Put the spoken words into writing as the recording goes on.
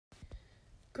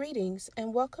Greetings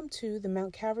and welcome to the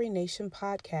Mount Calvary Nation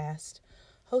podcast,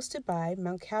 hosted by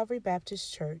Mount Calvary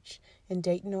Baptist Church in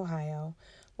Dayton, Ohio,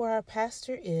 where our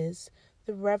pastor is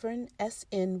the Reverend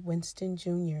S.N. Winston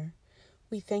Jr.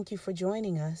 We thank you for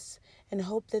joining us and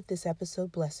hope that this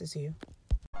episode blesses you.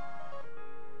 I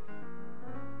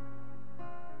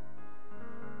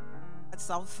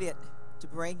saw fit to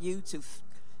bring you to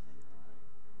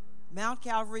Mount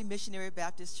Calvary Missionary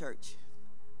Baptist Church.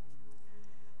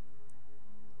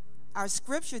 Our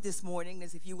scripture this morning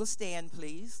is, if you will stand,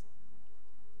 please,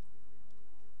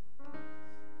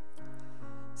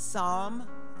 Psalm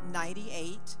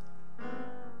 98,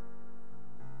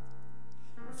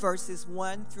 verses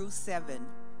 1 through 7.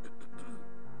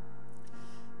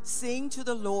 Sing to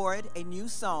the Lord a new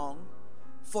song,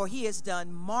 for he has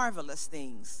done marvelous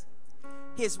things.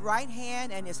 His right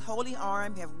hand and his holy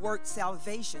arm have worked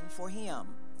salvation for him.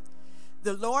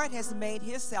 The Lord has made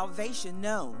his salvation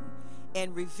known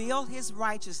and revealed his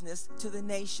righteousness to the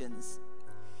nations.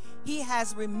 He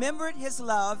has remembered his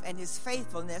love and his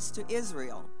faithfulness to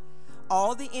Israel.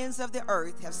 All the ends of the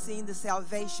earth have seen the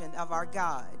salvation of our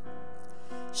God.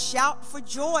 Shout for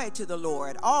joy to the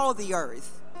Lord, all the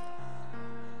earth.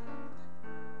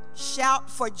 Shout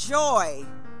for joy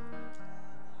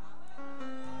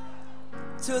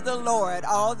to the Lord,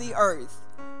 all the earth.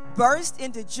 Burst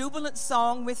into jubilant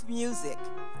song with music.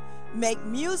 Make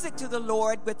music to the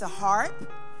Lord with the harp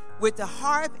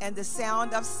and the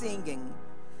sound of singing,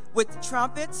 with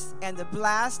trumpets and the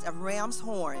blast of ram's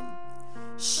horn.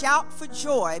 Shout for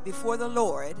joy before the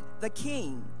Lord, the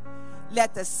King.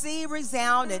 Let the sea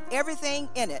resound and everything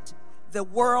in it, the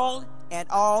world and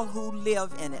all who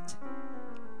live in it.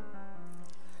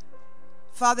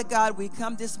 Father God, we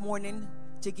come this morning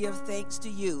to give thanks to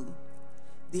you,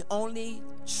 the only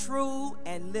true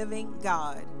and living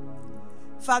God.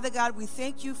 Father God, we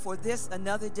thank you for this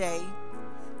another day.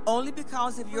 Only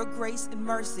because of your grace and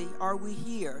mercy are we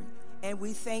here, and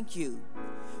we thank you.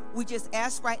 We just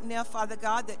ask right now, Father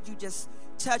God, that you just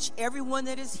touch everyone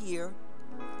that is here,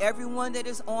 everyone that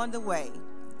is on the way.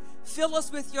 Fill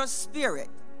us with your spirit.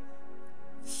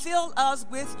 Fill us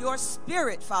with your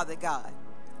spirit, Father God.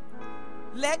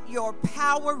 Let your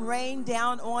power rain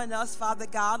down on us, Father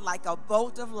God, like a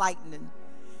bolt of lightning.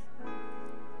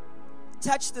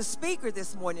 Touch the speaker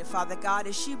this morning, Father God,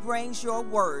 as she brings your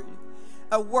word,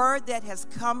 a word that has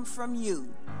come from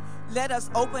you. Let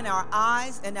us open our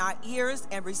eyes and our ears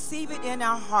and receive it in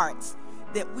our hearts,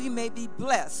 that we may be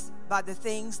blessed by the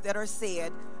things that are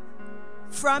said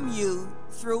from you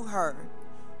through her.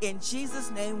 In Jesus'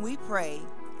 name we pray,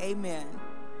 amen.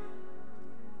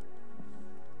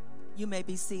 You may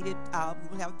be seated. We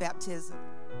will have baptism.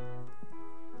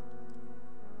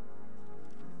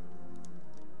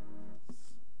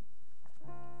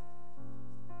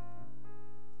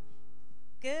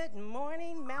 Good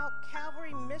morning, Mount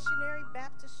Calvary Missionary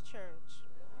Baptist Church.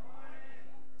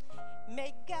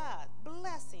 May God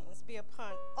blessings be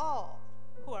upon all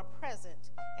who are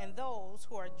present and those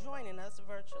who are joining us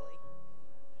virtually.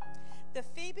 The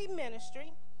Phoebe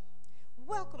Ministry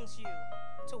welcomes you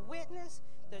to witness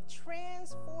the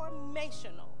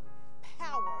transformational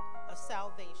power of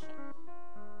salvation.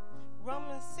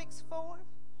 Romans 6:4,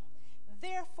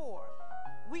 therefore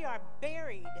we are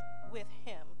buried with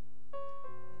him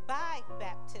by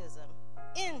baptism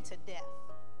into death,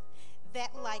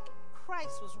 that like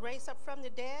Christ was raised up from the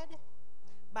dead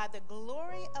by the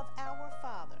glory of our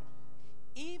Father,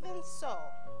 even so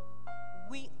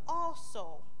we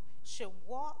also should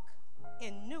walk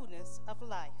in newness of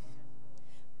life.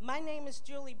 My name is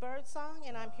Julie Birdsong,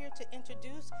 and I'm here to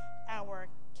introduce our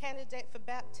candidate for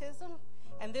baptism,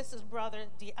 and this is Brother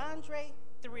DeAndre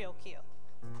Thrillkill.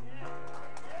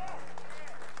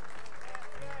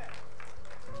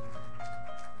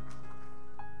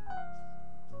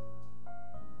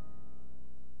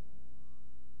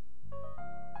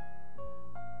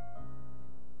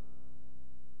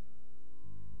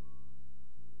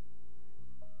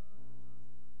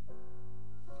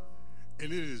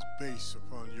 And it is based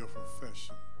upon your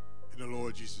profession in the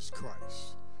Lord Jesus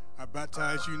Christ. I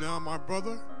baptize you now, my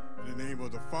brother, in the name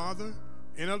of the Father,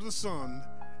 and of the Son,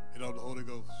 and of the Holy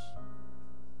Ghost.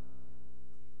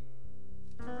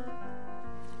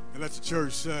 And let the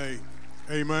church say,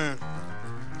 amen.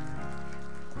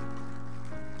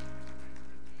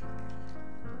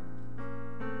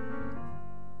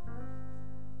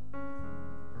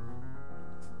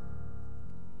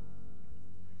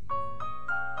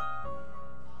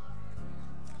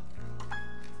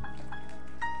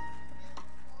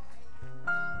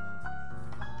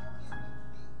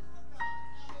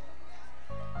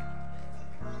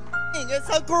 It's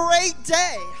a great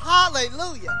day.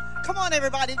 Hallelujah. Come on,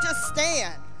 everybody, just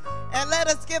stand and let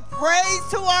us give praise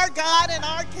to our God and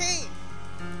our King,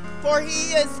 for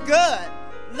he is good.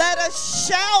 Let us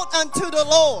shout unto the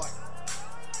Lord.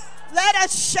 Let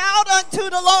us shout unto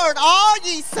the Lord, all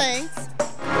ye saints,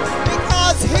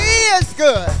 because he is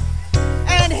good,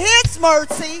 and his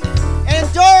mercy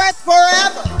endureth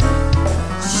forever.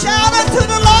 Shout unto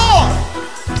the Lord,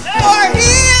 for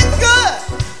he is good,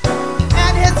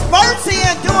 and his mercy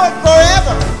endureth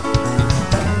forever.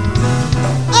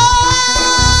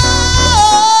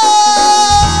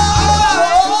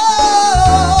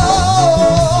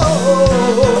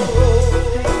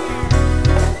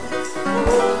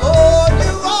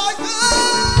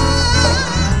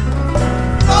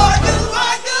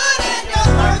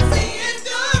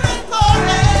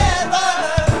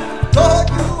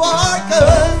 Lord, you are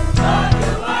good.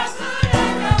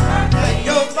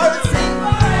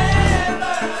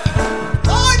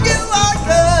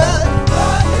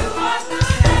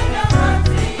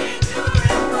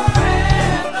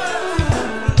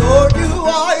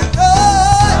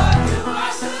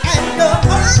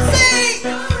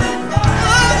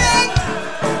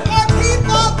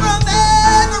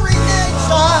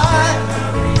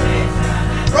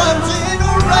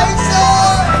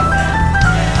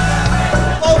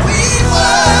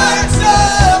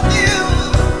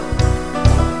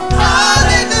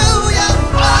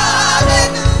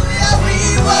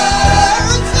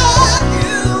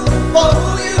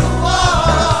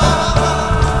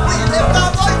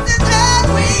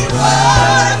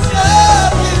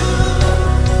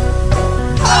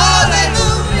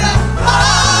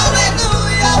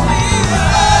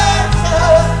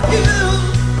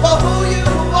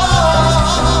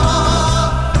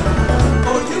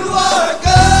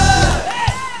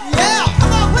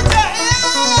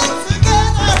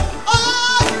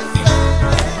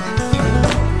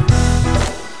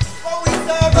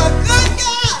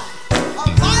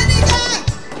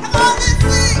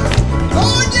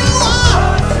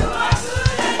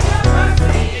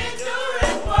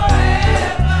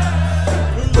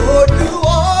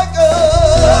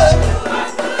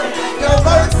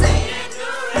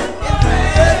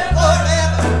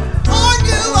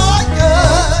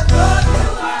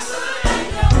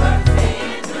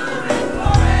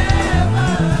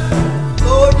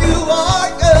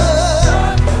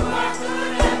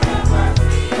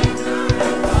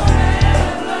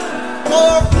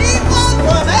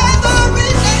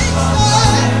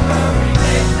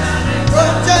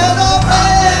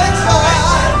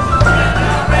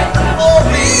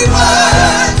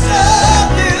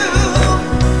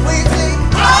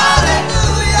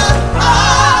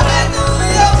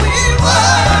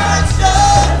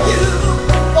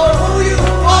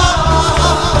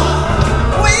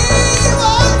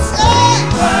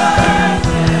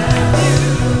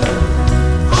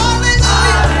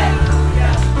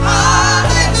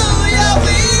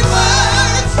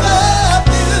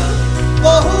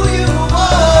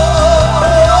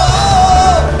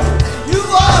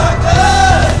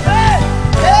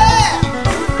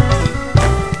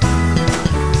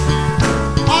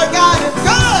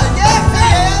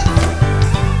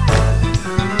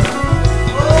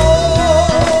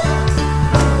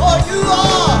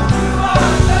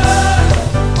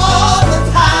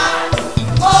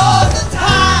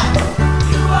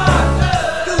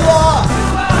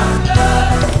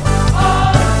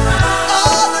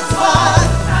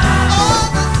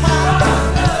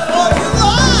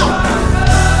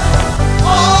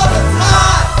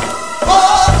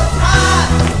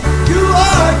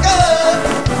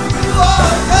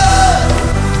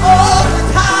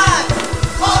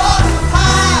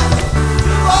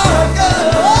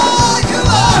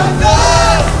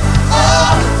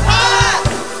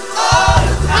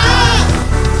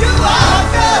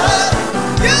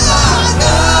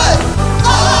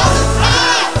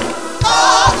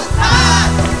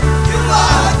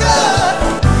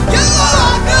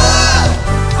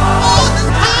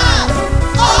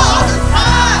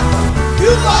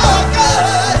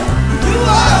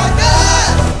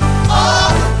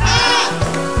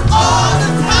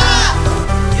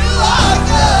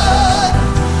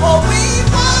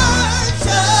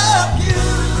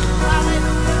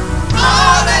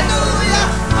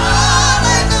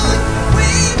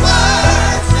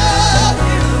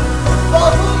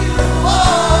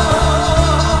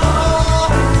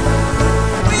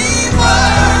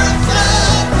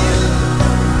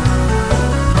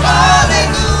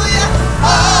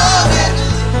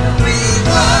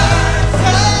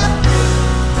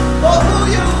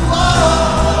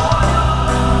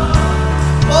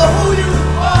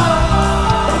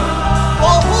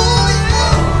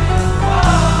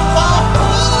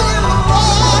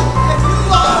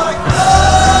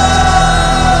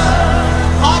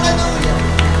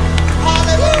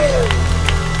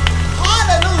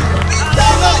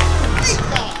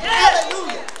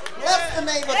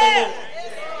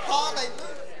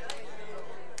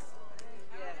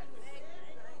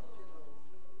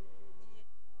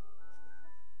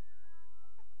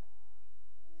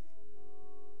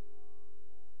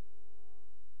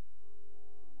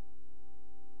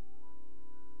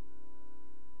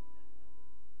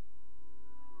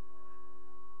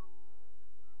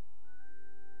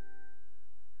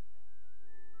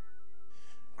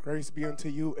 Grace be unto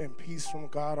you and peace from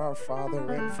God our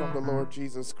Father and from the Lord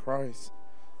Jesus Christ.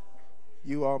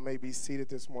 You all may be seated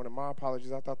this morning. My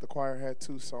apologies. I thought the choir had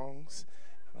 2 songs,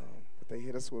 but they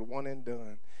hit us with one and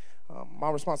done.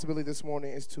 My responsibility this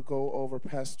morning is to go over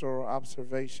pastoral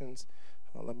observations.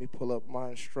 Let me pull up my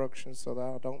instructions so that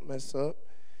I don't mess up.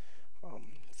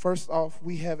 First off,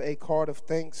 we have a card of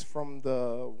thanks from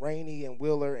the Rainey and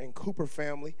Wheeler and Cooper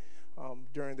family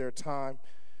during their time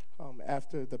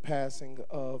after the passing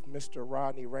of Mr.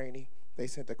 Rodney Rainey. They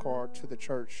sent a card to the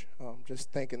church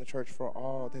just thanking the church for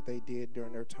all that they did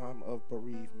during their time of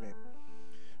bereavement.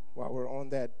 While we're on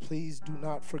that, please do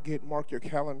not forget, mark your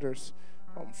calendars.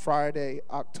 Friday,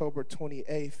 October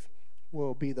 28th,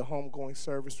 will be the homegoing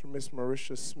service for Miss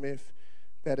Marisha Smith.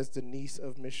 That is the niece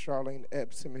of Miss Charlene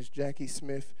Epps and Miss Jackie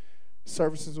Smith.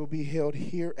 Services will be held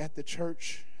here at the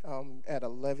church at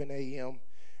 11 a.m.,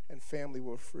 and family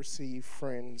will receive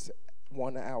friends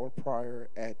 1 hour prior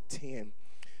at 10.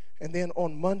 And then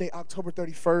on Monday, October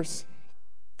 31st,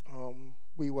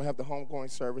 we will have the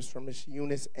homegoing service for Miss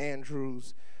Eunice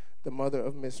Andrews, the mother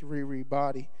of Miss Riri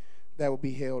Body. That will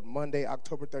be held Monday,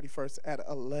 October 31st at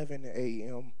 11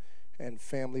 a.m., and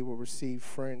family will receive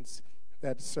friends.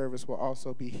 That service will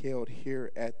also be held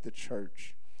here at the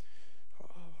church.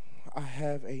 I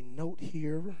have a note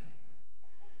here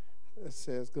that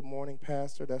says, "Good morning,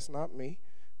 Pastor." That's not me.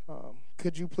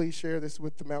 Could you please share this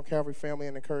with the Mount Calvary family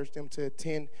and encourage them to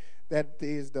attend? That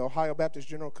is the Ohio Baptist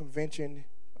General Convention.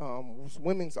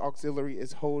 Women's Auxiliary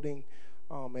is holding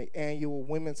an annual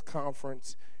women's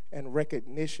conference and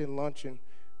recognition luncheon.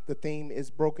 The theme is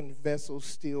Broken Vessels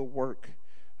Still Work.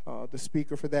 The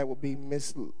speaker for that will be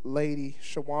Miss Lady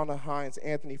Shawana Hines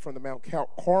Anthony from the Mount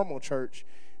Carmel Church,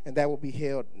 and that will be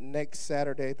held next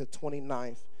Saturday, the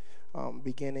 29th,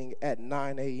 beginning at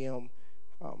 9 a.m.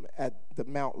 At the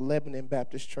Mount Lebanon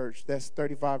Baptist Church. That's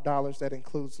 $35. That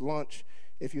includes lunch.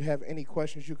 If you have any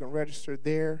questions, you can register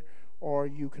there, or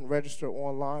you can register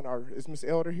online. Or is Miss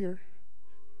Elder here?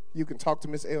 You can talk to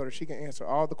Miss Elder. She can answer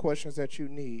all the questions that you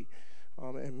need,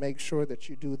 and make sure that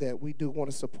you do that. We do want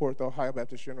to support the Ohio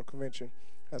Baptist General Convention,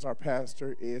 as our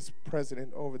pastor is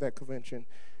president over that convention,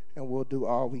 and we'll do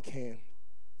all we can.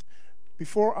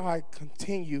 Before I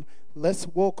continue, let's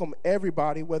welcome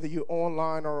everybody, whether you're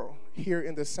online or here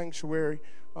in the sanctuary.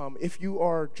 If you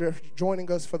are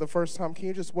joining us for the first time, can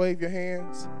you just wave your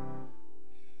hands?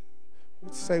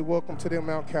 Let's say welcome to the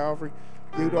Mount Calvary.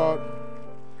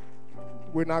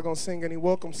 We're not going to sing any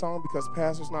welcome song because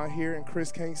Pastor's not here and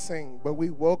Chris can't sing. But we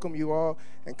welcome you all,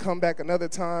 and come back another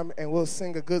time and we'll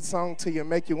sing a good song to you and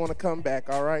make you want to come back,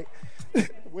 all right?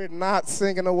 We're not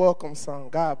singing a welcome song.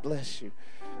 God bless you.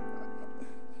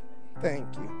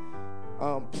 Thank you.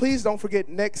 Please don't forget,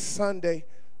 next Sunday,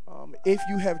 if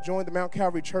you have joined the Mount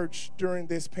Calvary Church during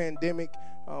this pandemic,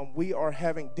 we are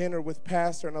having dinner with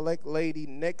Pastor and elect lady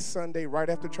next Sunday right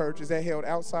after church. Is that held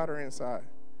outside or inside?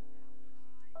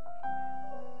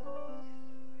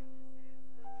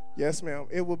 Yes, ma'am.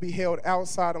 It will be held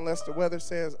outside unless the weather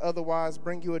says otherwise.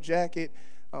 Bring you a jacket.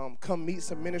 Come meet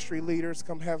some ministry leaders.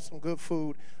 Come have some good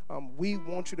food. We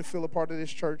want you to feel a part of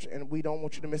this church, and we don't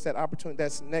want you to miss that opportunity.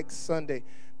 That's next Sunday.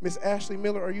 Miss Ashley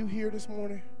Miller, are you here this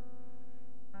morning?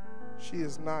 She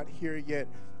is not here yet.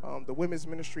 The women's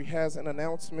ministry has an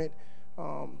announcement,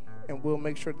 and we'll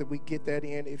make sure that we get that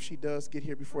in if she does get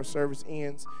here before service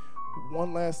ends.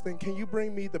 One last thing. Can you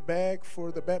bring me the bag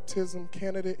for the baptism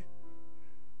candidate?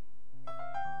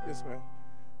 Yes, ma'am.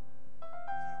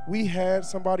 We had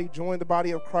somebody join the body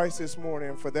of Christ this morning,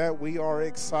 and for that we are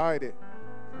excited.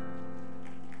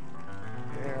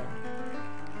 Yeah.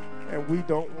 And we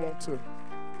don't want to.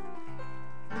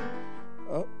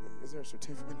 Oh, is there a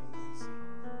certificate on this?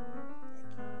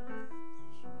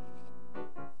 Thank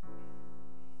you.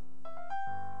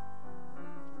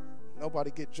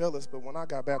 Nobody get jealous, but when I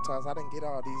got baptized, I didn't get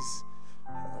all these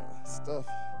stuff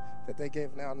that they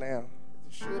gave now. It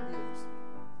should be yours.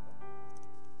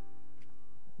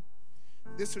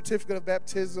 This certificate of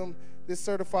baptism, this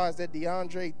certifies that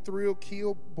DeAndre Thrill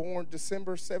Keel,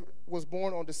 was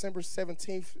born on December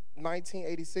 17th,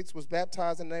 1986, was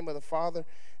baptized in the name of the Father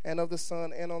and of the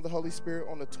Son and of the Holy Spirit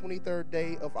on the 23rd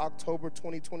day of October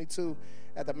 2022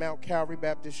 at the Mount Calvary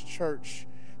Baptist Church.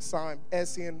 Signed,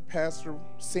 S.N. Pastor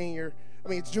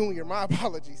Junior, my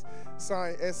apologies.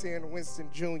 Signed, S.N. Winston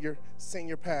Jr.,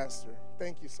 Senior Pastor.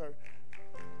 Thank you, sir.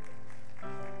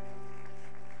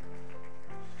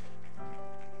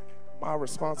 My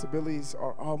responsibilities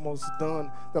are almost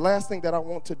done. The last thing that I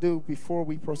want to do before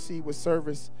we proceed with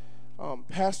service,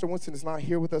 Pastor Winston is not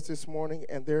here with us this morning,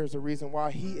 and there's a reason why.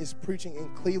 He is preaching in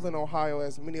Cleveland, Ohio,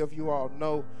 as many of you all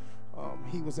know.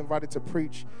 He was invited to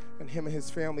preach, and him and his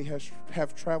family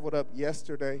have traveled up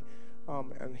yesterday,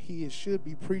 and he should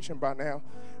be preaching by now.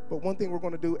 But one thing we're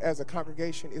going to do as a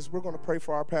congregation is we're going to pray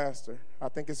for our pastor. I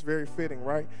think it's very fitting,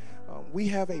 right? We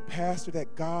have a pastor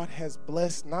that God has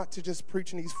blessed not to just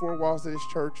preach in these four walls of this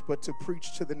church, but to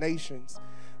preach to the nations.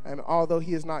 And although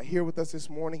he is not here with us this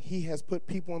morning, he has put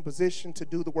people in position to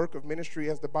do the work of ministry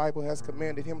as the Bible has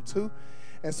commanded him to.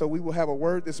 And so we will have a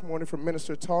word this morning from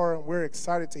Minister Tara, and we're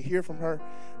excited to hear from her.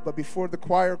 But before the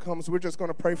choir comes, we're just going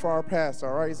to pray for our pastor,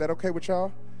 all right? Is that okay with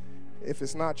y'all? If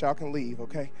it's not, y'all can leave,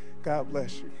 okay? God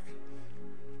bless you.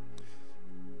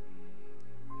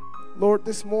 Lord,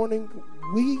 this morning,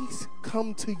 we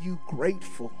come to you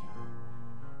grateful.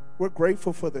 We're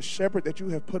grateful for the shepherd that you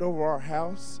have put over our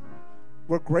house.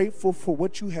 We're grateful for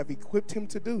what you have equipped him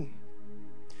to do.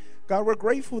 God, we're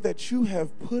grateful that you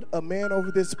have put a man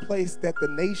over this place that the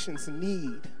nations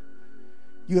need.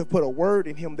 You have put a word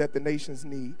in him that the nations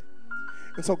need.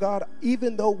 And so, God,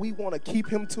 even though we want to keep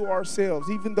him to ourselves,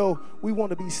 even though we want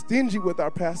to be stingy with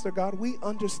our pastor, God, we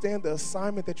understand the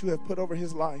assignment that you have put over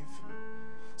his life.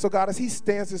 So, God, as he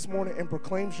stands this morning and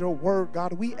proclaims your word,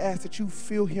 God, we ask that you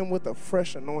fill him with a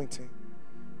fresh anointing.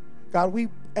 God, we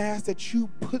ask that you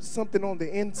put something on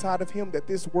the inside of him that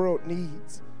this world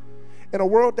needs. In a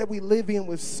world that we live in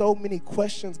with so many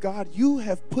questions, God, you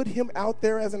have put him out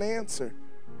there as an answer.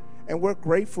 And we're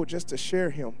grateful just to share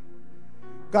him.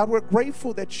 God, we're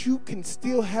grateful that you can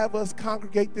still have us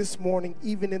congregate this morning,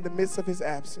 even in the midst of his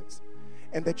absence,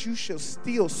 and that you shall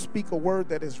still speak a word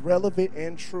that is relevant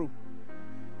and true.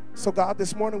 So, God,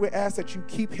 this morning we ask that you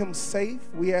keep him safe.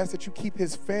 We ask that you keep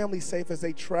his family safe as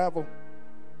they travel.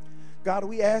 God,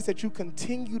 we ask that you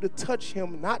continue to touch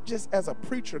him, not just as a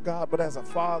preacher, God, but as a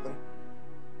father,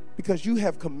 because you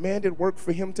have commanded work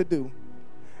for him to do.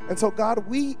 And so, God,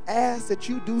 we ask that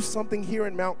you do something here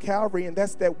in Mount Calvary, and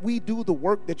that's that we do the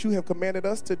work that you have commanded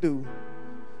us to do.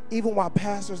 Even while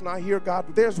pastor's not here,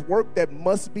 God, there's work that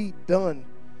must be done.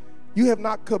 You have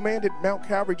not commanded Mount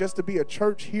Calvary just to be a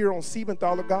church here on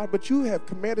Siebenthaler, God, but you have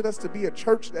commanded us to be a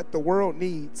church that the world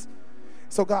needs.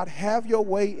 So, God, have your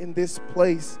way in this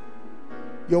place.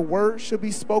 Your word should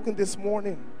be spoken this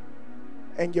morning,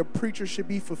 and your preacher should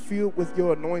be fulfilled with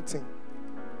your anointing.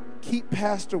 Keep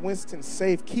Pastor Winston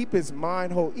safe. Keep his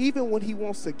mind whole. Even when he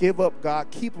wants to give up, God,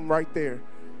 keep him right there.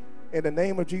 In the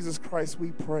name of Jesus Christ,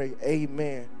 we pray.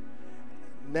 Amen.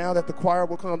 Now that the choir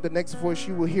will come, the next voice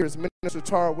you will hear is Minister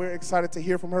Tara. We're excited to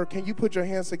hear from her. Can you put your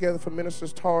hands together for Minister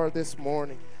Tara this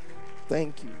morning?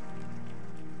 Thank you.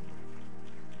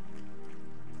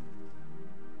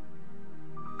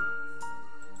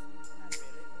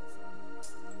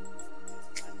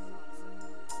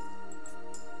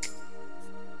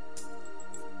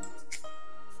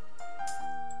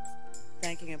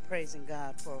 Thanking and praising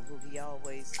God for who he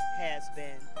always has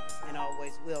been and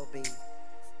always will be.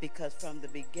 Because from the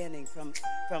beginning, from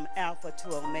Alpha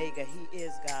to Omega, he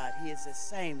is God. He is the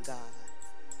same God.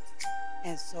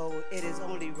 And so it is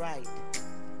only right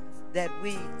that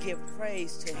we give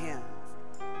praise to him,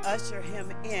 usher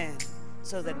him in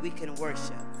so that we can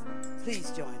worship. Please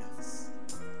join us.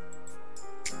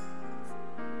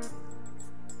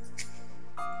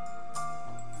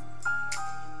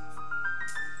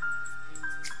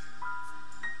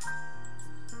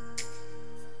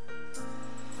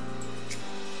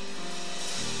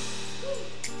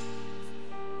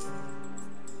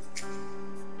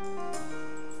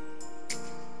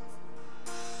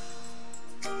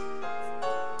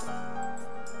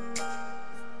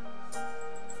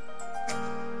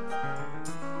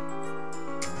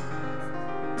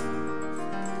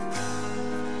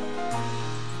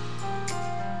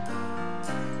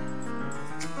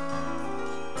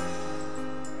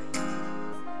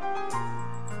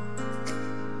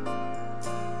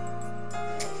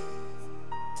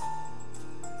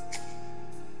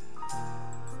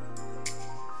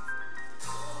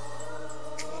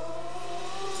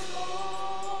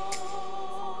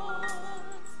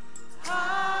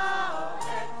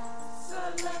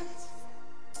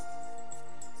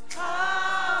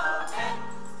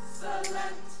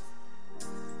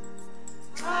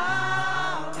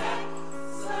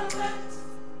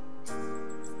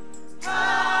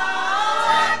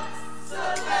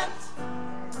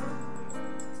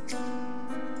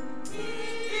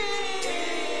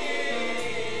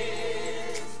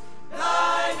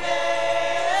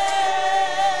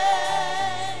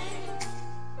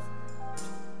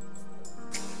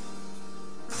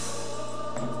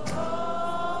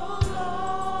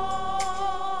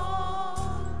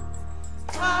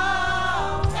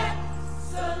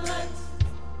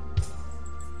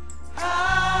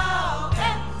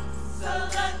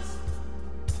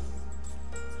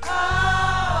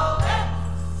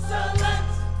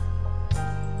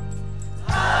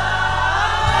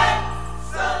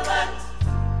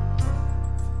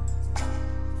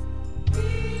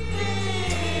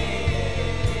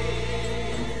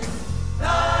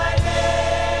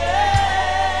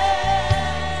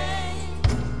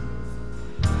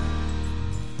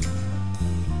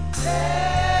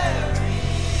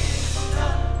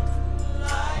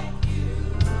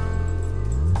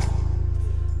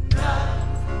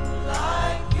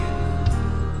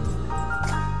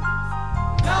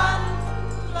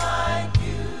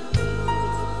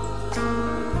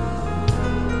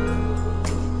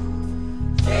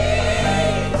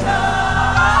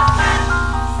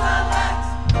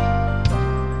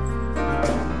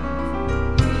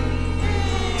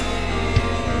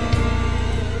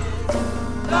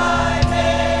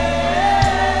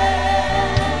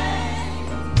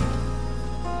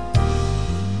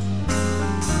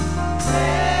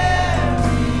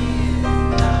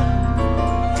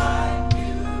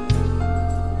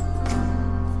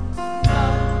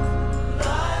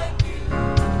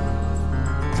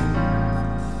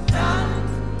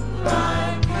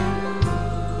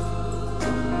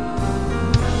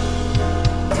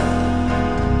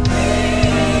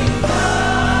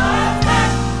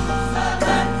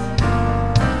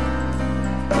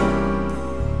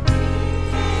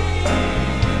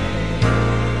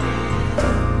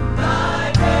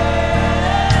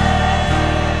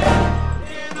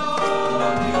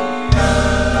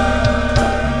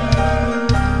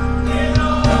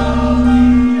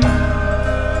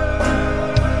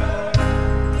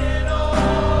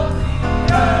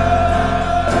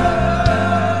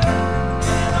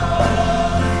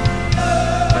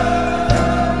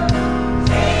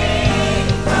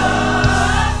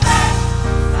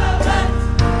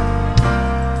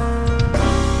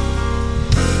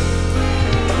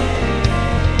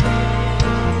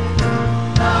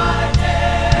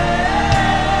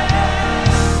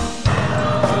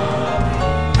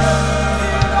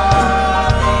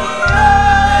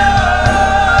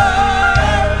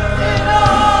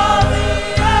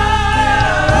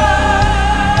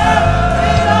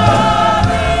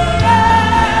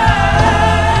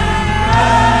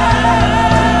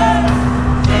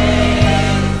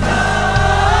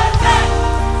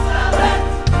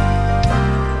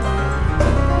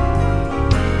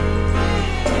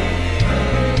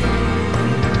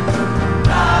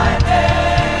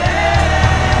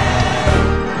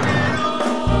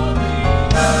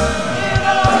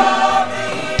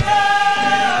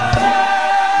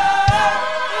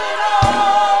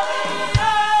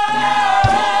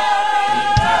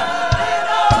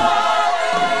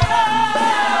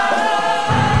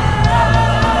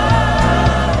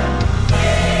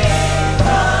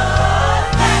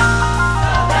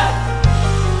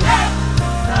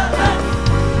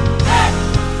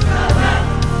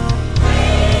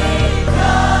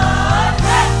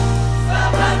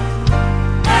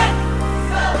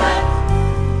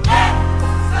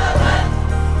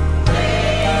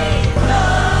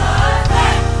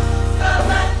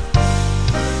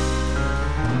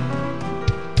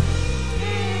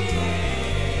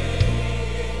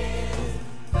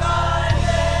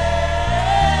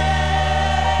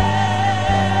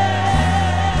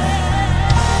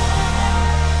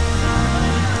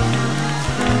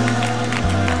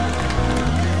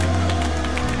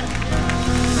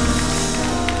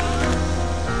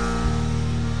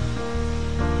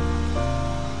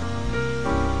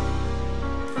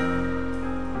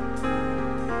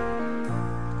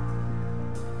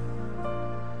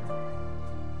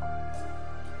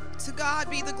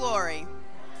 be the glory.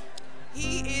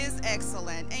 He is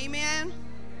excellent. Amen.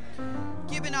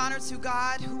 Giving honor to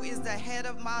God, who is the head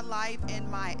of my life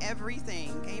and my everything.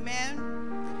 Amen.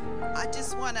 I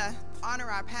just want to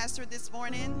honor our pastor this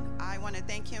morning. I want to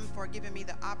thank him for giving me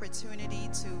the opportunity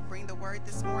to bring the word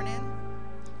this morning.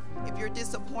 If you're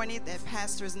disappointed that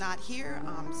pastor is not here,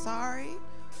 I'm sorry,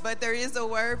 but there is a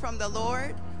word from the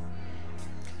Lord.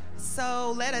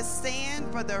 So let us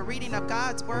stand for the reading of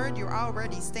God's word. You're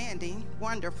already standing.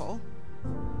 Wonderful.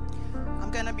 I'm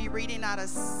going to be reading out of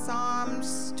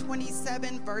Psalms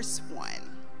 27, verse 1.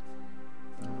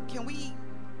 Can we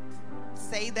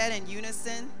say that in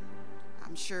unison?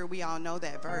 I'm sure we all know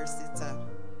that verse.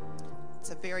 It's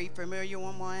a very familiar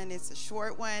one. It's a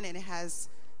short one, and it has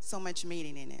so much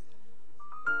meaning in it.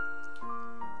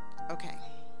 Okay.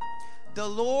 The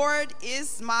Lord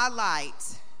is my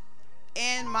light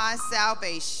and my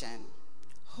salvation.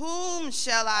 Whom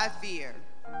shall I fear?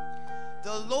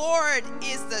 The Lord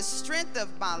is the strength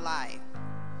of my life.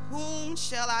 Whom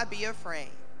shall I be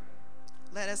afraid?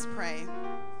 Let us pray.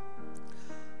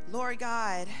 Lord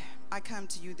God, I come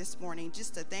to you this morning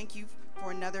just to thank you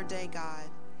for another day, God.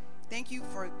 Thank you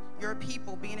for your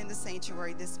people being in the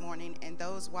sanctuary this morning and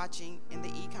those watching in the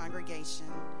e-congregation.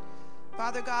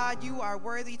 Father God, you are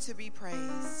worthy to be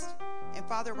praised. And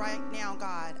Father, right now,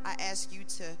 God, I ask you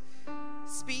to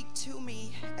speak to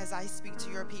me as I speak to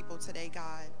your people today,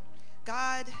 God.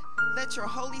 God, let your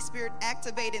Holy Spirit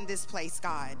activate in this place,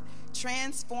 God.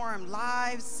 Transform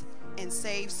lives and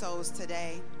save souls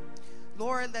today.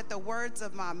 Lord, let the words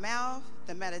of my mouth,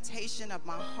 the meditation of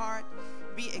my heart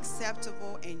be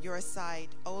acceptable in your sight.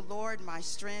 O Lord, my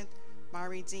strength, my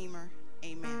Redeemer.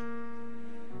 Amen.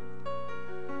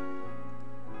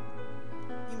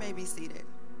 You may be seated.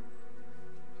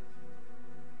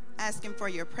 Asking for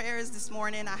your prayers this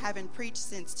morning. I haven't preached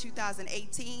since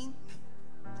 2018.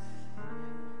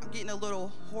 I'm getting a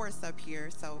little hoarse up here,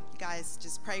 so you guys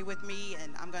just pray with me,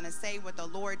 and I'm going to say what the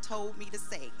Lord told me to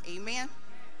say. Amen.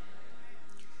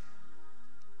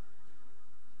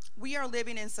 We are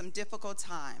living in some difficult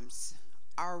times.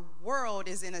 Our world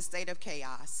is in a state of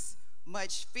chaos,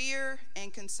 much fear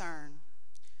and concern.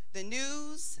 The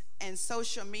news and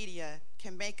social media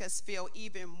can make us feel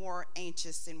even more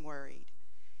anxious and worried.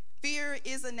 Fear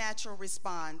is a natural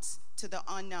response to the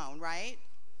unknown, right?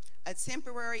 A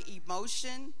temporary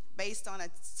emotion based on a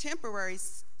temporary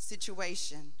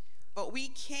situation. But we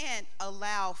can't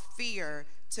allow fear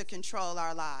to control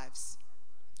our lives.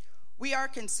 We are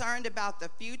concerned about the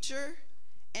future,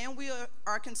 and we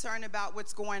are concerned about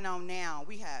what's going on now.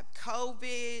 We have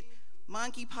COVID,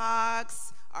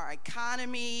 monkeypox, our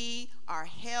economy, our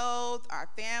health, our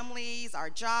families, our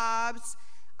jobs.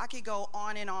 I could go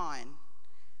on and on.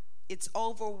 It's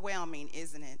overwhelming,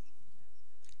 isn't it?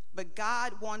 But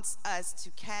God wants us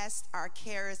to cast our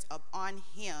cares upon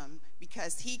him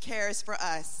because he cares for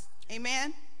us.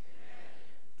 Amen?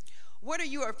 What are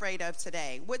you afraid of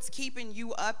today? What's keeping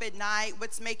you up at night?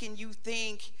 What's making you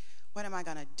think, what am I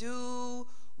going to do?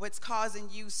 What's causing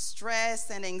you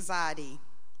stress and anxiety?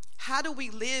 How do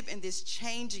we live in this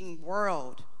changing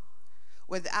world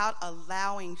without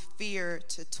allowing fear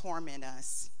to torment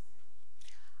us?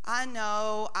 I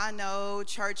know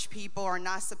church people are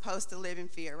not supposed to live in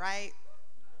fear, right?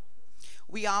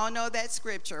 We all know that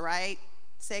scripture, right?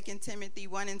 2 Timothy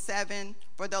 1:7,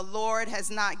 for the Lord has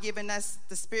not given us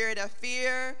the spirit of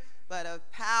fear, but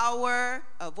of power,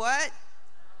 of what?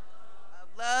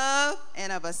 Of love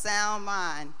and of a sound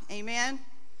mind. Amen?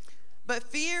 But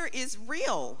fear is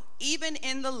real, even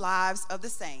in the lives of the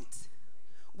saints.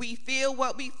 We feel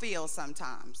what we feel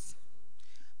sometimes.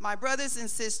 My brothers and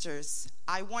sisters,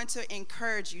 I want to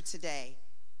encourage you today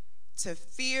to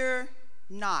fear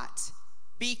not,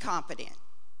 be confident.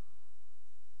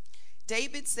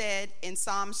 David said in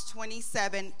Psalms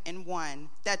 27:1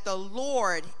 that the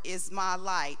Lord is my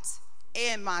light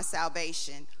and my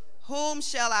salvation. Whom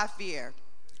shall I fear?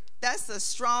 That's a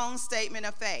strong statement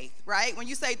of faith, right? When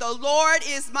you say the Lord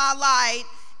is my light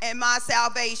and my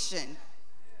salvation,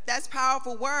 that's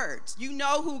powerful words. You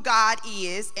know who God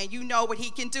is and you know what he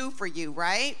can do for you,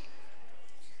 right?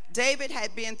 David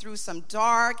had been through some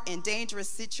dark and dangerous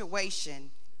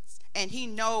situation, and he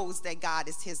knows that God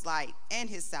is his light and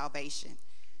his salvation.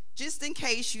 Just in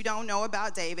case you don't know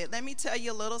about David, let me tell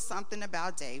you a little something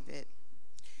about David.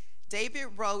 David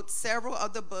wrote several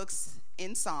of the books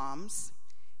in Psalms.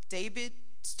 David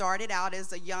started out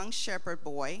as a young shepherd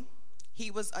boy.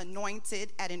 He was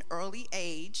anointed at an early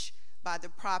age by the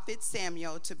prophet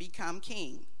Samuel to become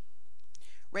king.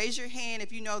 Raise your hand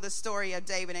if you know the story of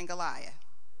David and Goliath.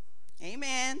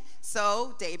 Amen.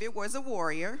 So David was a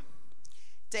warrior.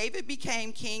 David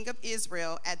became king of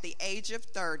Israel at the age of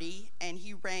 30, and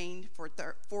he reigned for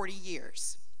 40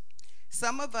 years.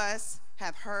 Some of us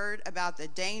have heard about the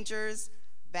dangers,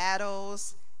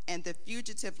 battles, and the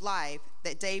fugitive life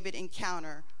that David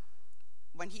encountered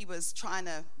when he was trying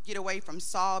to get away from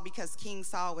Saul because King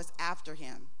Saul was after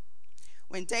him.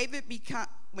 When David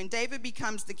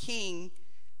becomes the king,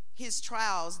 his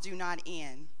trials do not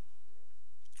end.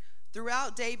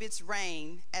 Throughout David's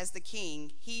reign as the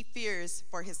king, he fears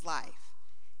for his life.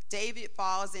 David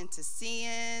falls into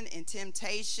sin and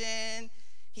temptation.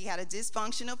 He had a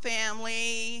dysfunctional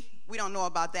family. We don't know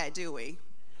about that, do we?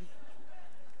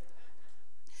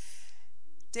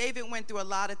 David went through a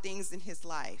lot of things in his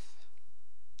life.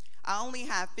 I only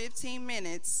have 15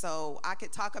 minutes, so I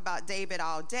could talk about David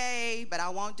all day, but I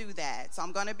won't do that. So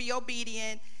I'm going to be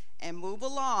obedient and move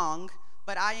along.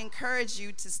 But I encourage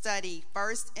you to study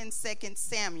 1 and 2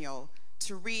 Samuel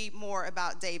to read more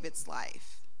about David's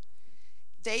life.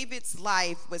 David's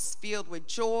life was filled with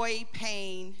joy,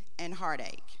 pain, and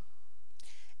heartache.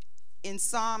 In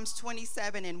Psalms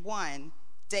 27:1,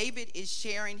 David is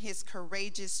sharing his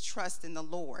courageous trust in the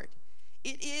Lord.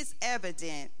 It is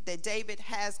evident that David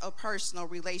has a personal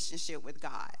relationship with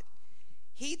God.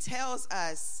 He tells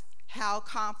us how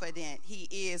confident he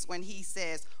is when he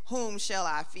says, "Whom shall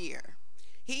I fear?"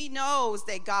 He knows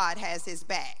that God has his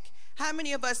back. How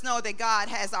many of us know that God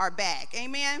has our back?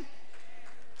 Amen?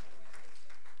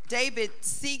 David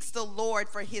seeks the Lord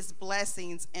for his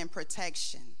blessings and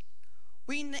protection.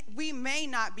 We may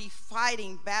not be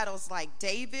fighting battles like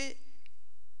David,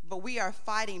 but we are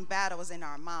fighting battles in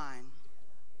our mind.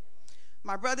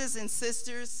 My brothers and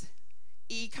sisters,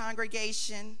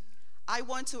 congregation, I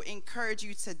want to encourage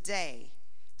you today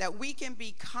that we can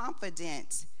be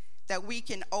confident that we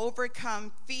can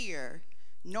overcome fear,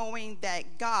 knowing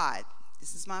that God,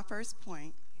 this is my first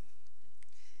point,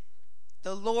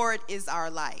 the Lord is our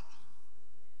light.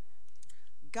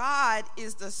 God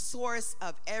is the source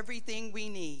of everything we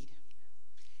need.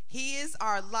 He is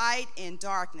our light in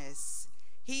darkness.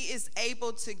 He is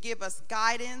able to give us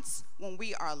guidance when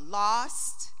we are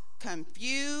lost,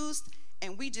 confused,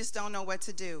 and we just don't know what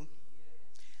to do.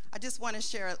 I just want to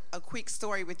share a quick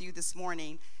story with you this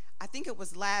morning. I think it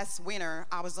was last winter.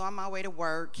 I was on my way to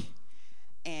work,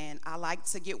 and I like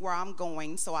to get where I'm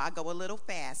going, so I go a little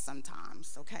fast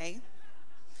sometimes, okay?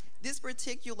 This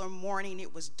particular morning,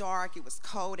 it was dark, it was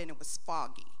cold, and it was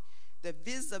foggy. The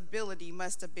visibility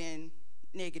must have been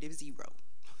 -0.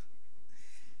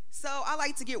 So I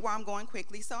like to get where I'm going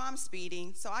quickly, so I'm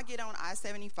speeding. So I get on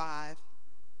I-75,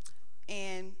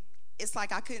 and it's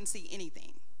like I couldn't see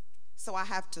anything. So I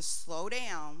have to slow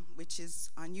down, which is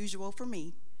unusual for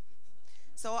me.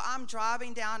 So I'm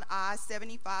driving down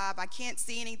I-75. I can't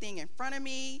see anything in front of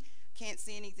me, can't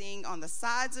see anything on the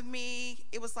sides of me.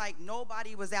 It was like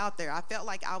nobody was out there. I felt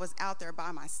like I was out there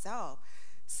by myself.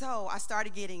 So I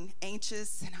started getting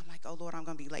anxious, and I'm like, oh, Lord, I'm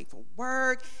going to be late for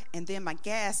work. And then my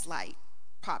gas light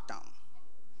popped on.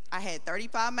 I had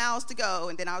 35 miles to go,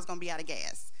 and then I was going to be out of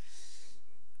gas.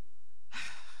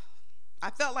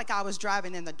 I felt like I was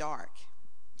driving in the dark.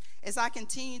 As I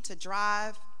continued to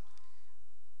drive,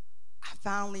 I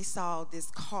finally saw this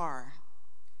car,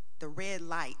 the red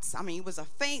lights. I mean, it was a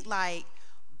faint light,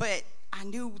 but I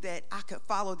knew that I could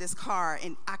follow this car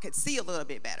and I could see a little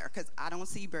bit better because I don't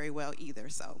see very well either.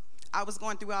 So I was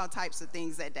going through all types of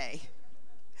things that day.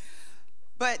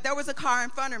 But there was a car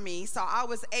in front of me, so I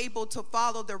was able to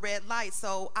follow the red light.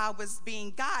 So I was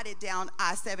being guided down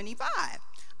I-75.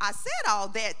 I said all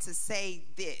that to say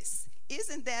this.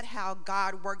 Isn't that how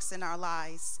God works in our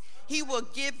lives? He will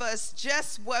give us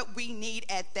just what we need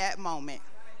at that moment.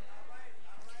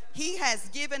 He has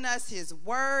given us his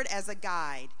word as a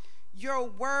guide. Your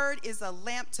word is a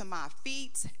lamp to my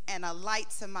feet and a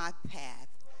light to my path.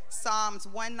 Psalms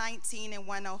 119 and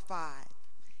 105.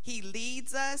 He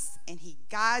leads us and he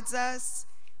guides us.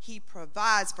 He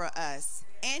provides for us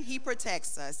and he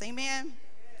protects us. Amen.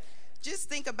 Just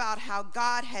think about how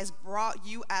God has brought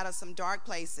you out of some dark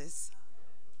places.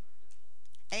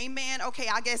 Amen. Okay,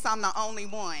 I guess I'm the only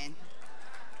one.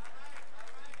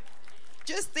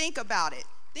 Just think about it.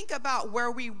 Think about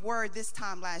where we were this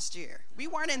time last year. We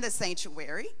weren't in the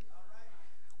sanctuary.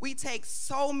 We take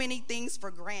so many things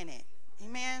for granted.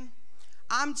 Amen.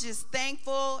 I'm just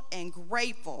thankful and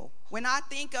grateful. When I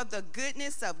think of the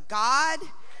goodness of God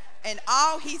and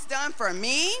all he's done for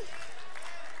me,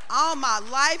 all my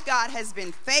life, God has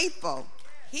been faithful.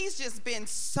 He's just been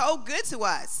so good to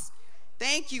us.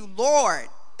 Thank you, Lord.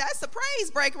 That's a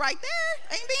praise break right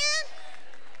there. Amen.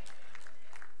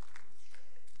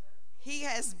 He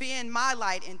has been my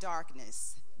light in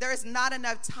darkness. There is not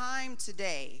enough time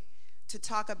today to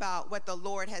talk about what the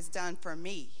Lord has done for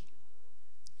me.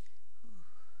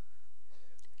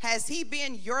 Has he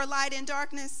been your light in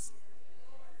darkness?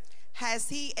 Has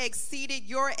he exceeded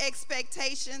your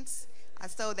expectations? I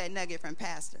stole that nugget from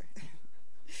Pastor.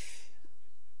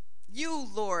 You,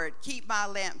 Lord, keep my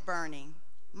lamp burning.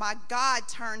 My God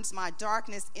turns my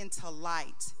darkness into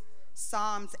light.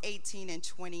 Psalms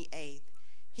 18:28.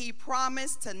 He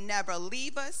promised to never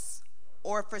leave us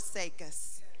or forsake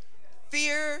us.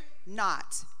 Fear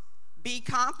not. Be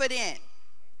confident.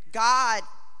 God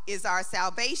is our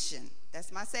salvation.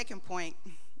 That's my second point.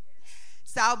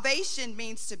 Salvation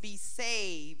means to be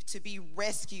saved, to be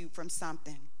rescued from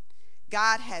something.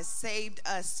 God has saved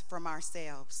us from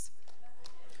ourselves.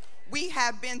 We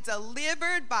have been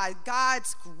delivered by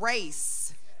God's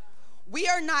grace. We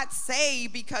are not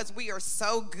saved because we are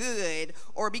so good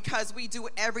or because we do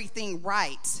everything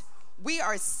right. We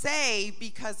are saved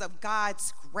because of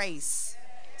God's grace.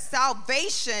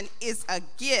 Salvation is a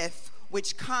gift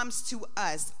which comes to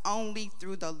us only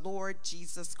through the Lord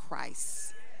Jesus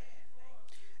Christ.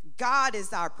 God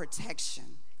is our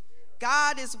protection.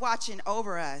 God is watching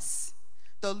over us.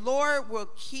 The Lord will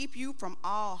keep you from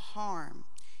all harm.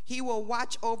 He will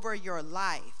watch over your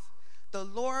life. The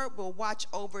Lord will watch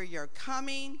over your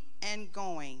coming and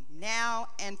going, now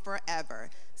and forever.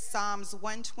 Psalms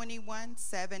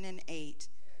 121:7-8.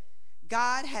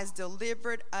 God has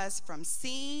delivered us from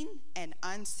seen and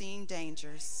unseen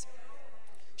dangers.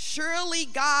 Surely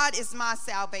God is my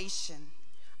salvation.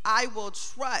 I will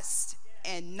trust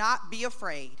and not be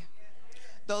afraid.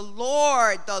 The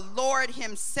Lord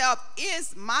himself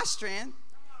is my strength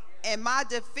and my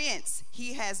defense.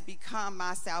 He has become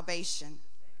my salvation.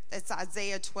 That's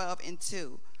Isaiah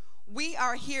 12:2. We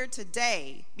are here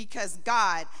today because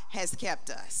God has kept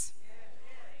us.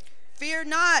 Fear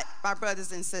not, my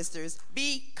brothers and sisters.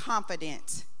 Be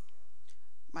confident.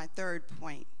 My third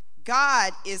point.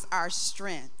 God is our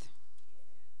strength.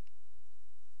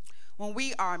 When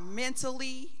we are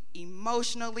mentally,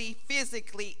 emotionally,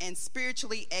 physically, and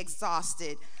spiritually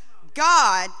exhausted,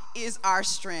 God is our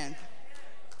strength.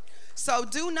 So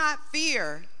do not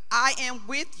fear. I am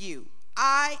with you.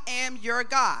 I am your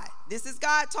God. This is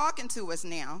God talking to us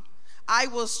now. I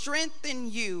will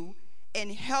strengthen you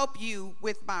and help you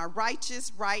with my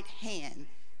righteous right hand.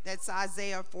 That's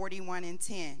Isaiah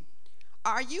 41:10.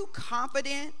 Are you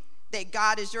confident that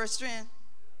God is your strength?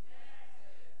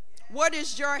 Where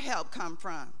does your help come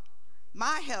from?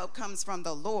 My help comes from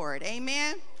the Lord.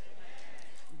 Amen?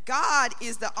 God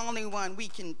is the only one we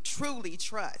can truly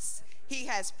trust. He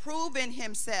has proven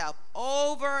himself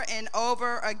over and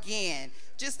over again.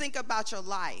 Just think about your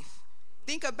life.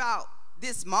 Think about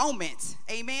this moment.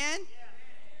 Amen?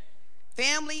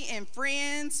 Family and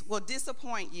friends will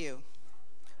disappoint you,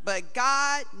 but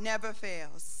God never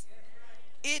fails.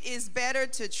 It is better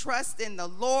to trust in the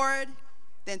Lord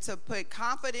than to put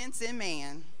confidence in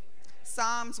man.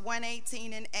 Psalms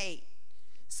 118:8.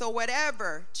 So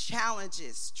whatever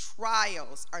challenges,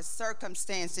 trials, or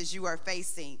circumstances you are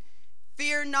facing,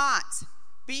 fear not.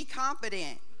 Be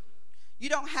confident. You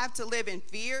don't have to live in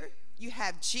fear. You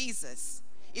have Jesus.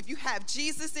 If you have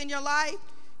Jesus in your life,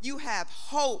 you have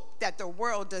hope that the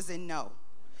world doesn't know.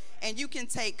 And you can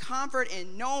take comfort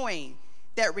in knowing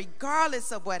that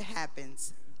regardless of what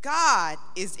happens, God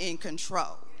is in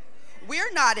control.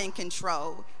 We're not in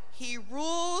control. He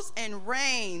rules and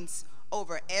reigns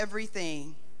over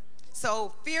everything.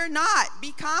 So fear not.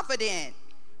 Be confident.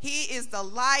 He is the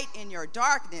light in your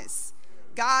darkness.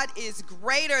 God is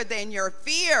greater than your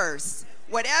fears.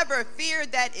 Whatever fear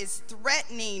that is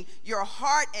threatening your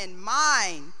heart and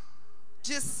mind,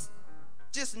 just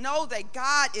know that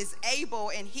God is able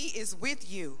and he is with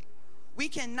you. We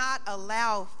cannot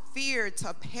allow fear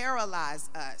to paralyze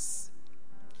us.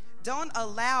 Don't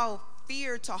allow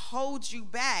fear to hold you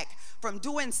back from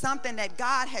doing something that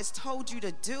God has told you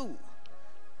to do.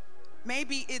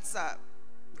 Maybe it's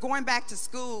going back to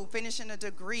school, finishing a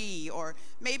degree, or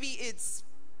maybe it's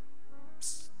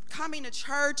coming to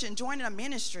church and joining a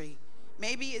ministry.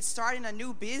 Maybe it's starting a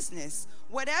new business.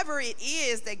 Whatever it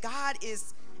is that God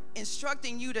is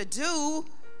instructing you to do,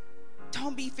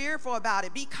 don't be fearful about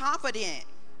it. Be confident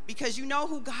because you know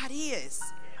who God is.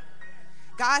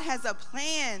 God has a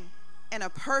plan and a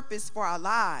purpose for our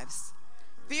lives.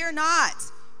 Fear not.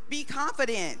 Be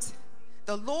confident.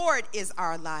 The Lord is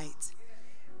our light.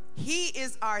 He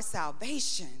is our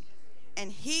salvation,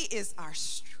 and he is our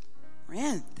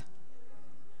strength.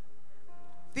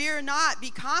 Fear not.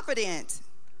 Be confident.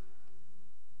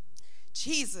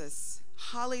 Jesus,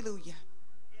 hallelujah.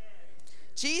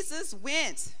 Jesus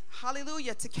went,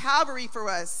 hallelujah, to Calvary for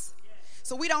us,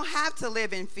 so we don't have to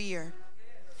live in fear.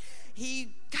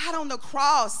 He God on the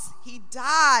cross, he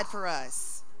died for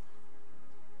us.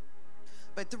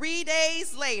 But 3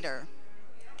 days later,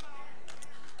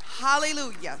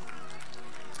 hallelujah,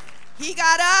 he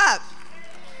got up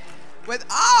with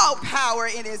all power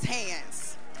in his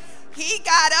hands. He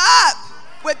got up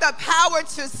with the power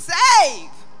to save.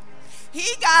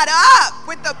 He got up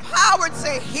with the power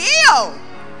to heal.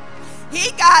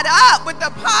 He got up with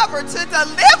the power to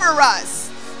deliver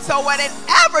us. So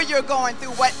whatever you're going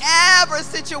through, whatever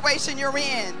situation you're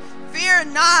in, fear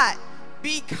not,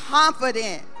 be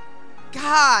confident.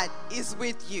 God is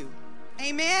with you.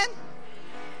 Amen.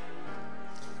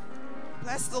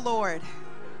 Bless the Lord.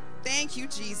 Thank you,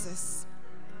 Jesus.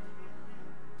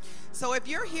 So if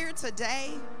you're here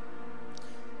today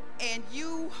and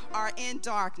you are in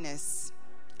darkness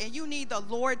and you need the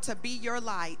Lord to be your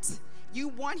light, you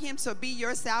want him to be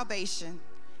your salvation.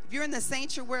 If you're in the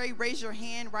sanctuary, raise your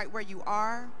hand right where you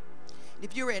are.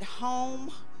 If you're at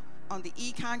home on the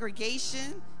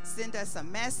e-congregation, send us a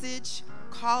message,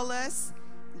 call us,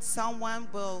 and someone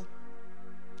will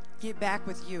get back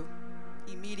with you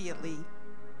immediately.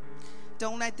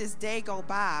 Don't let this day go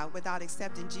by without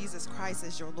accepting Jesus Christ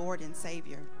as your Lord and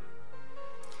Savior.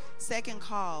 Second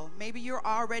call, maybe you're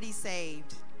already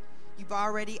saved. You've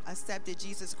already accepted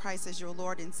Jesus Christ as your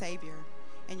Lord and Savior,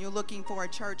 and you're looking for a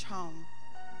church home.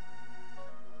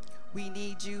 We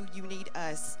need you. You need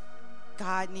us.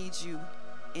 God needs you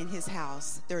in his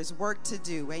house. There's work to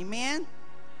do. Amen?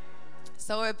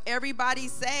 So if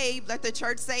everybody's saved, let the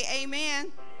church say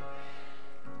amen.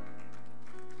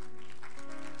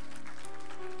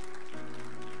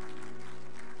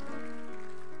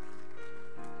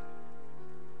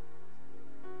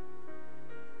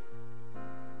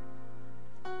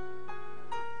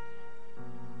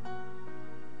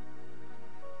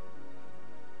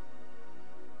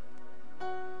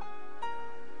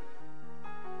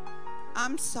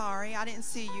 I'm sorry, I didn't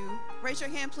see you. Raise your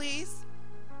hand, please.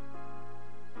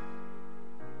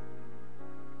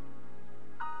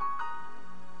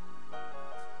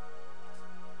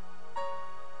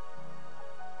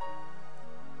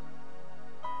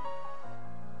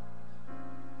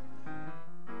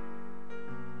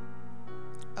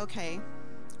 Okay.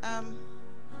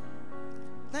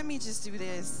 Let me just do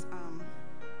this.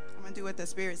 I'm going to do what the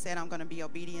Spirit said. I'm going to be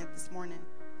obedient this morning.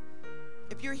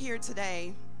 If you're here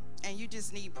today and you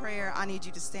just need prayer, I need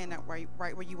you to stand up right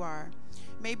where you are.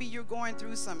 Maybe you're going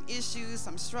through some issues,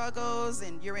 some struggles,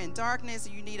 and you're in darkness,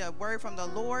 and you need a word from the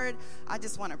Lord. I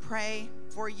just want to pray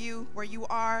for you where you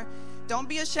are. Don't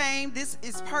be ashamed. This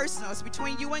is personal. It's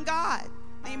between you and God.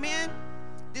 Amen?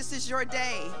 This is your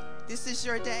day. This is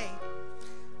your day.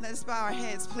 Let's bow our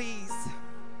heads, please.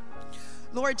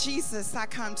 Lord Jesus, I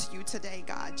come to you today,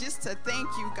 God, just to thank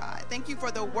you, God. Thank you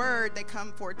for the word that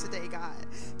come forth today, God,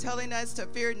 telling us to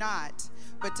fear not,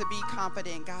 but to be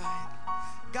confident, God.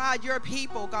 God, your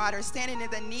people, God, are standing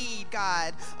in the need,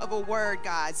 God, of a word,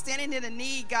 God. Standing in the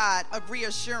need, God, of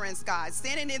reassurance, God.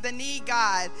 Standing in the need,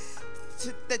 God,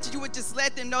 that you would just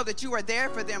let them know that you are there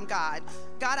for them, God.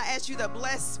 God, I ask you to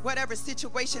bless whatever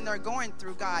situation they're going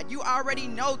through, God. You already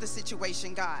know the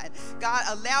situation, God. God,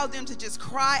 allow them to just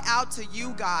cry out to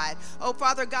you, God. Oh,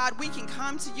 Father God, we can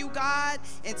come to you, God,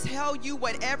 and tell you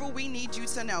whatever we need you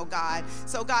to know, God.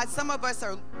 So, God, some of us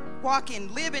are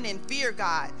living in fear,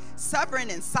 God,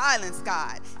 suffering in silence,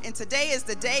 God. And today is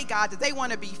the day, God, that they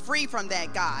want to be free from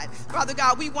that, God. Father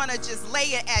God, we want to just lay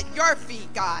it at your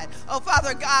feet, God. Oh,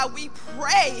 Father God, we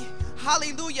pray,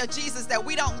 hallelujah, Jesus, that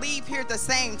we don't leave here the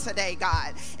same today,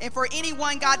 God. And for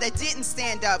anyone, God, that didn't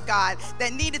stand up, God,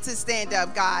 that needed to stand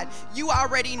up, God, you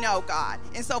already know, God.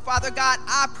 And so, Father God,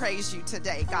 I praise you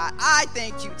today, God. I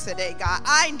thank you today, God.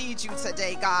 I need you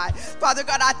today, God. Father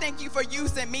God, I thank you for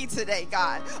using me today,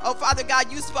 God. Oh, Father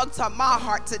God, you spoke to my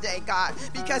heart today, God,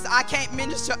 because I can't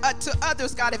minister to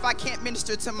others, God, if I can't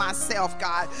minister to myself,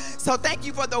 God. So thank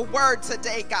you for the word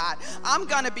today, God. I'm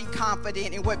going to be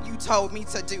confident in what you told me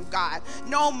to do, God.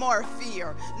 No more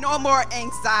fear, no more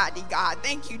anxiety, God.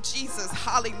 Thank you, Jesus.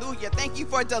 Hallelujah. Thank you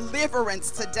for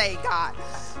deliverance today, God.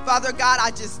 Father God,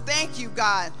 I just thank you,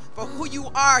 God, for who you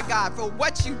are, God, for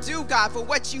what you do, God, for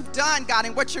what you've done, God,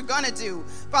 and what you're going to do.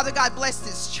 Father God, bless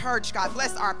this church, God.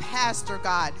 Bless our pastor,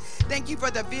 God. Thank you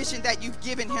for the vision that you've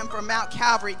given him from Mount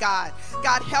Calvary, God.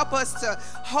 God, help us to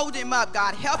hold him up,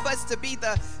 God. Help us to be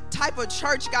the type of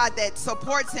church, God, that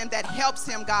supports him, that helps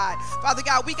him, God. Father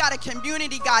God, we got a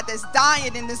community, God, that's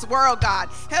dying in this world, God.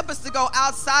 Help us to go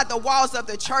outside the walls of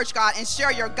the church, God, and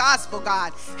share your gospel,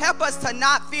 God. Help us to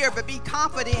not fear, but be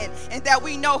confident and that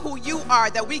we know who you are,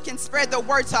 that we can spread the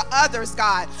word to others,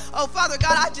 God. Oh, Father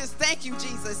God, I just thank you,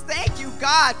 Jesus. Thank you,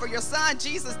 God, for your son,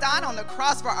 Jesus, dying on the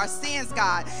cross for our sins,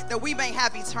 God, that we may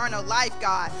have eternal life,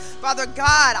 God. Father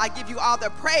God, I give you all the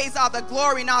praise, all the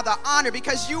glory, and all the honor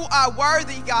because you are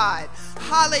worthy, God.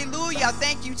 Hallelujah.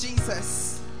 Thank you,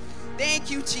 Jesus.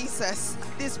 Thank you, Jesus.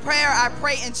 This prayer I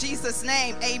pray in Jesus'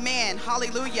 name. Amen.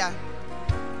 Hallelujah.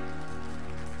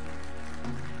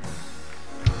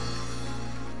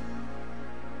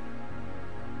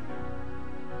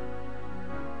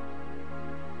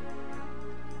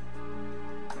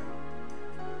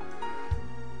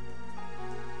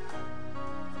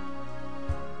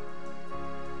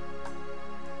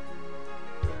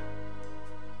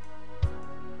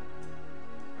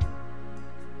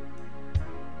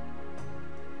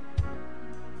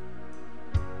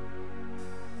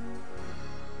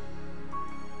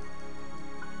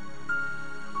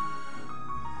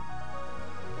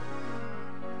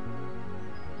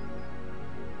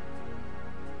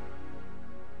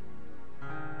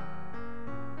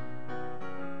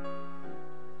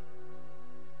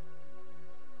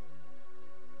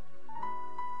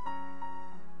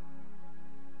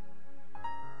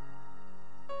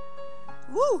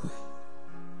 Woo!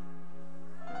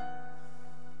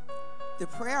 The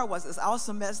prayer was as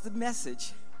awesome as the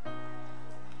message.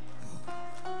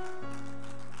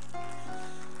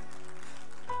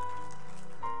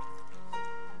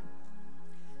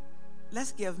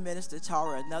 Let's give Minister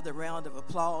Tara another round of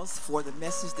applause for the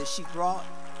message that she brought.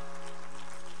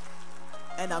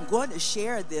 And I'm going to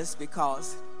share this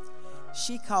because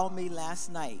she called me last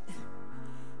night.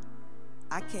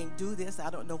 I can't do this. I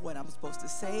don't know what I'm supposed to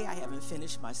say. I haven't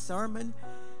finished my sermon.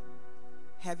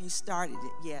 Have you started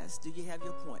it? Yes. Do you have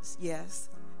your points? Yes.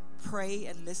 Pray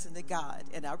and listen to God.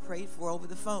 And I prayed for her over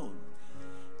the phone.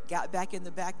 Got back in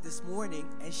the back this morning,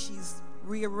 and she's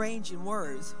rearranging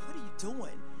words. What are you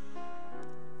doing?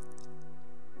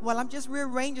 Well, I'm just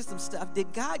rearranging some stuff.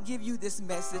 Did God give you this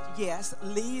message? Yes.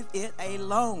 Leave it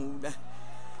alone.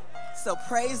 So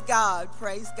praise God.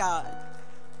 Praise God.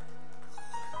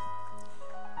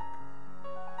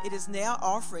 It is now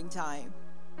offering time.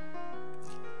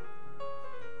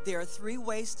 There are 3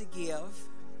 ways to give.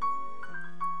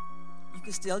 You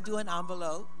can still do an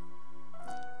envelope,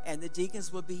 and the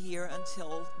deacons will be here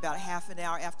until about half an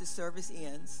hour after service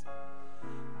ends.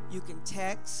 You can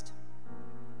text.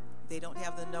 They don't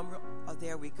have the number. Oh,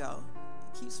 there we go.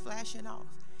 It keeps flashing off.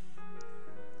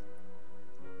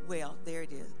 Well, there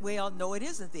it is. Well, no, it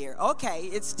isn't there. Okay,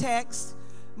 it's text.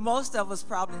 Most of us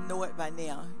probably know it by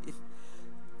now.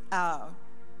 Well,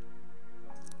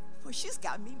 she's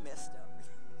got me messed up.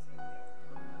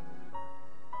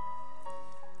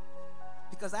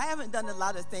 Because I haven't done a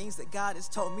lot of things that God has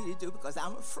told me to do because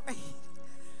I'm afraid.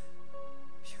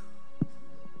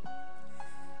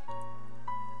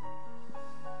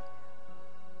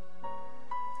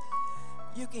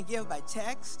 You can give by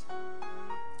text.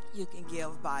 You can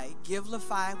give by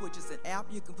Givelify, which is an app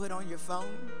you can put on your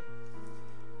phone.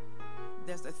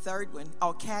 There's a third one,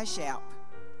 Cash App.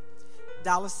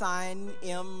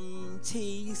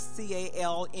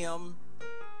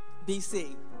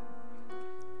 $MTCALMBC.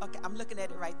 Okay, I'm looking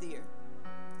at it right there.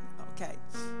 Okay.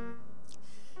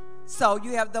 So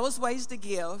you have those ways to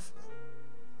give.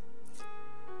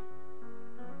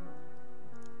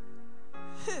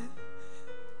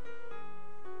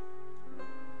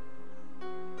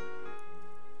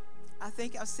 I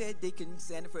think I said Deacon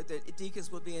Sanford, the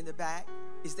deacons will be in the back.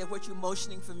 Is that what you're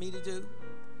motioning for me to do?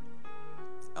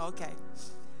 Okay.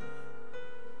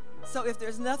 So if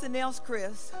there's nothing else,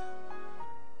 Chris,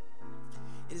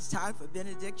 it is time for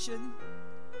benediction.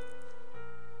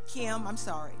 Kim, I'm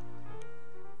sorry.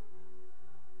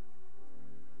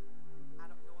 I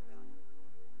don't know about it.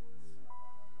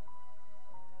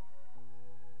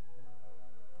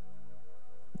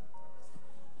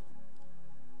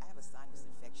 I have a sinus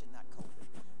infection, not COVID.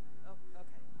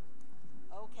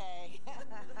 Oh, okay.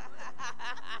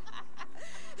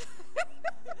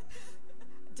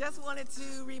 Just wanted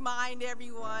to remind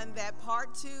everyone that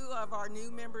part 2 of our new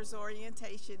members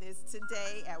orientation is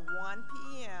today at 1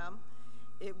 p.m.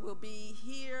 It will be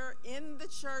here in the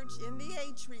church, in the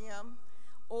atrium,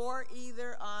 or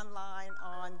either online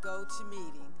on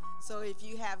GoToMeeting. So if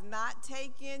you have not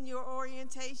taken your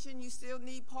orientation, you still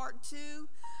need part 2.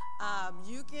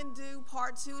 You can do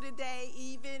part 2 today,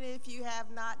 even if you have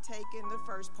not taken the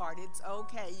first part. It's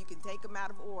okay. You can take them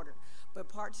out of order. but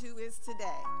part 2 is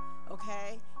today,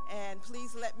 okay? And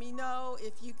please let me know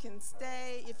if you can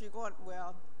stay, if you're going,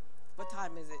 well, what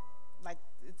time is it? Like,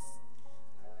 it's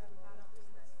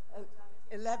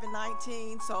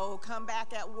 11:19, so come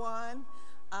back at 1,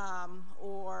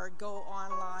 or go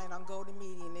online on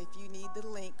GoToMeeting. If you need the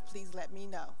link, please let me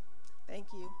know. Thank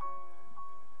you.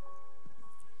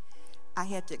 I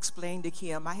had to explain to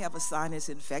Kim, I have a sinus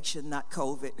infection, not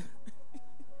COVID.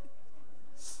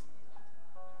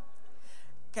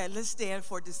 Okay, let's stand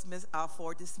for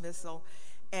dismissal.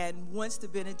 And once the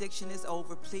benediction is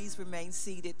over, please remain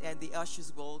seated, and the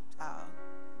ushers will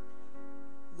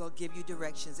give you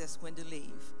directions as when to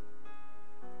leave.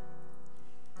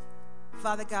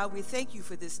 Father God, we thank you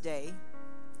for this day.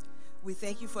 We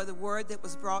thank you for the word that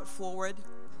was brought forward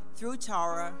through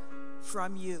Tara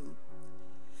from you.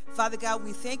 Father God,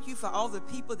 we thank you for all the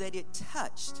people that it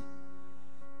touched,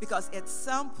 because at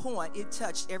some point it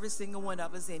touched every single one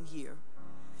of us in here.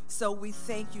 So we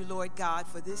thank you, Lord God,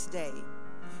 for this day.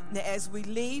 Now, as we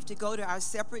leave to go to our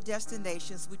separate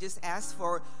destinations, we just ask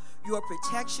for your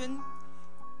protection.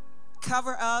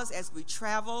 Cover us as we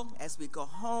travel, as we go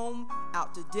home,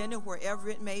 out to dinner, wherever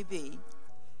it may be.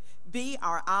 Be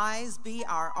our eyes, be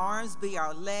our arms, be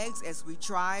our legs as we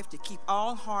drive to keep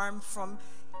all harm from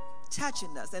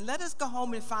touching us. And let us go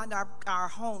home and find our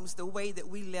homes the way that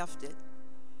we left it.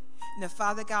 Now,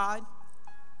 Father God,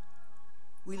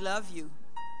 we love you.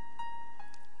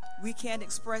 We can't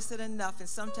express it enough, and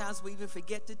sometimes we even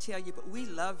forget to tell you, but we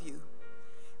love you.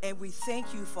 And we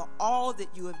thank you for all that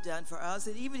you have done for us.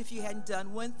 And even if you hadn't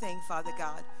done one thing, Father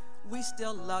God, we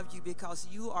still love you because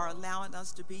you are allowing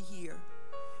us to be here.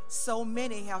 So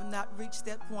many have not reached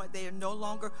that point. They are no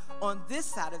longer on this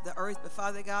side of the earth, but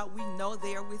Father God, we know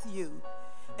they are with you.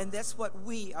 And that's what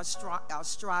we are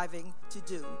striving to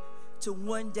do, to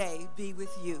one day be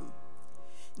with you.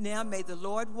 Now may the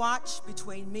Lord watch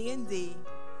between me and thee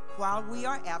while we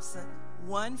are absent,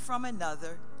 one from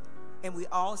another, and we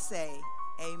all say,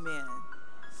 amen.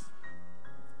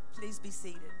 Please be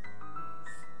seated.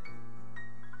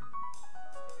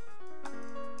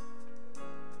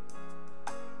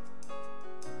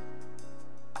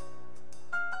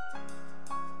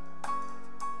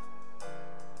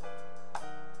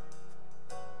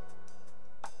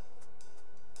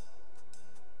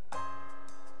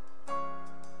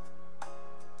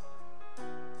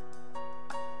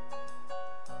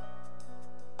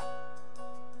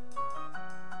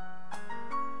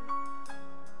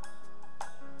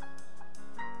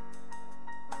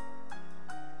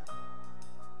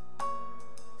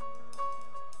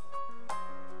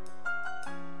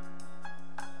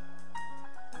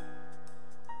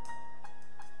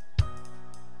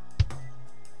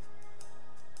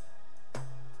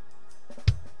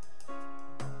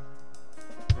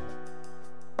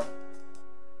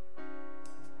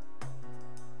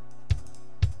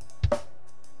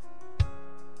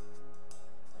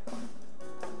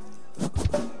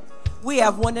 We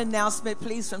have one announcement,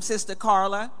 please, from Sister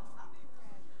Carla.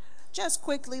 Just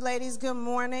quickly, ladies, good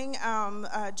morning.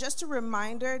 Just a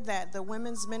reminder that the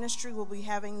women's ministry will be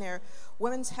having their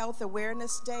Women's Health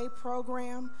Awareness Day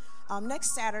program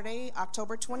next Saturday,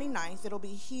 October 29th. It'll be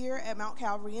here at Mount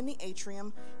Calvary in the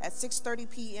atrium at 6:30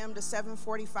 p.m. to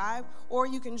 7:45, or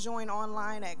you can join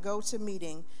online at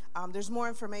GoToMeeting. There's more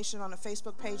information on the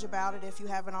Facebook page about it if you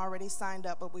haven't already signed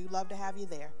up, but we'd love to have you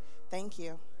there. Thank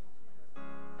you.